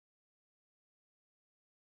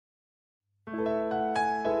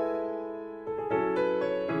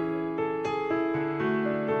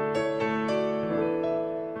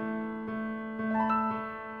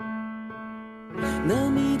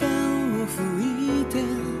涙を拭いて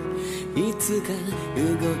いつか動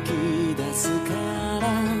き出すから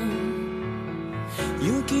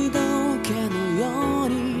雪解けのよう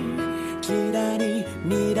にきらり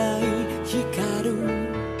未来光る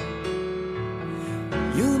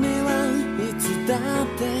夢はいつだっ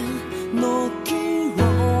てKnocking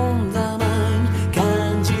on the mind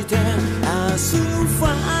感じてアスフ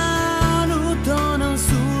ァルトの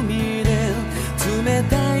隅で冷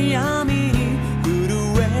たい闇に震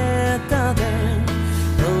えたで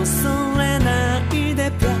恐れない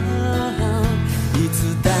でぴゃい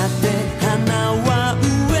つだって花は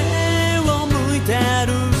上を向いて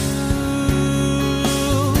る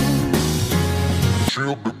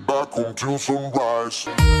She'll be back until sunrise.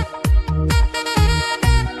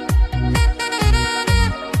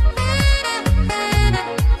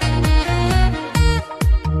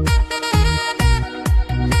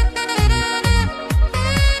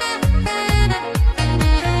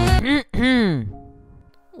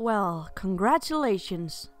 Well,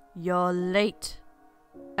 congratulations. You're late.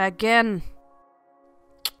 Again.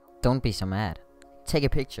 Don't be so mad. Take a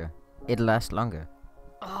picture. It'll last longer.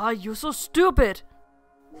 Ah, you're so stupid.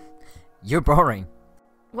 You're boring.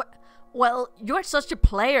 What? Well, you're such a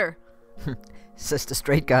player. Says the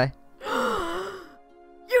straight guy.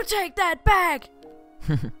 You take that back!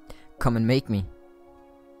 Come and make me.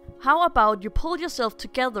 How about you pull yourself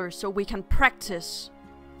together so we can practice?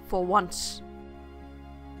 For once.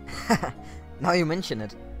 Now you mention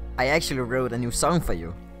it, I actually wrote a new song for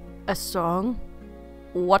you. A song?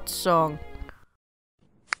 What song?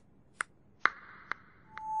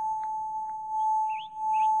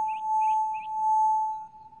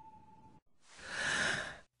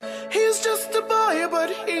 He's just a boy,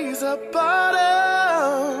 but he's a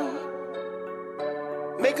bottom.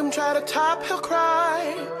 Make him try to top, he'll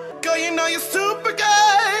cry. Girl, you know you're super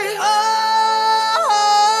gay. Oh,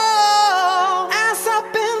 ass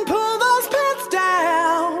up and pull those pants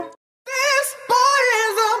down. This boy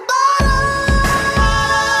is a bottom.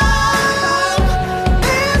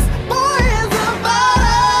 This boy is a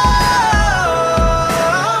bottom.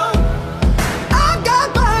 I got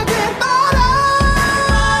bucket bottom.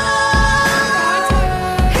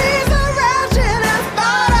 He's a ratchet ass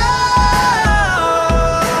bottom.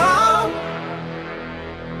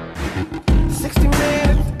 60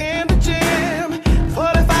 minutes in the gym,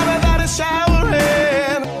 45 without a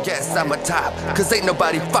showering. Yes, I'm a top, cause ain't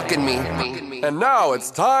nobody fucking me. And now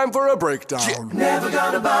it's time for a breakdown. Never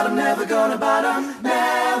gonna bottom, never gonna bottom,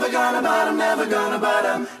 never gonna bottom, never gonna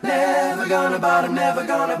bottom, never gonna bottom, never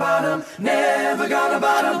gonna bottom, never gonna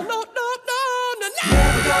bottom.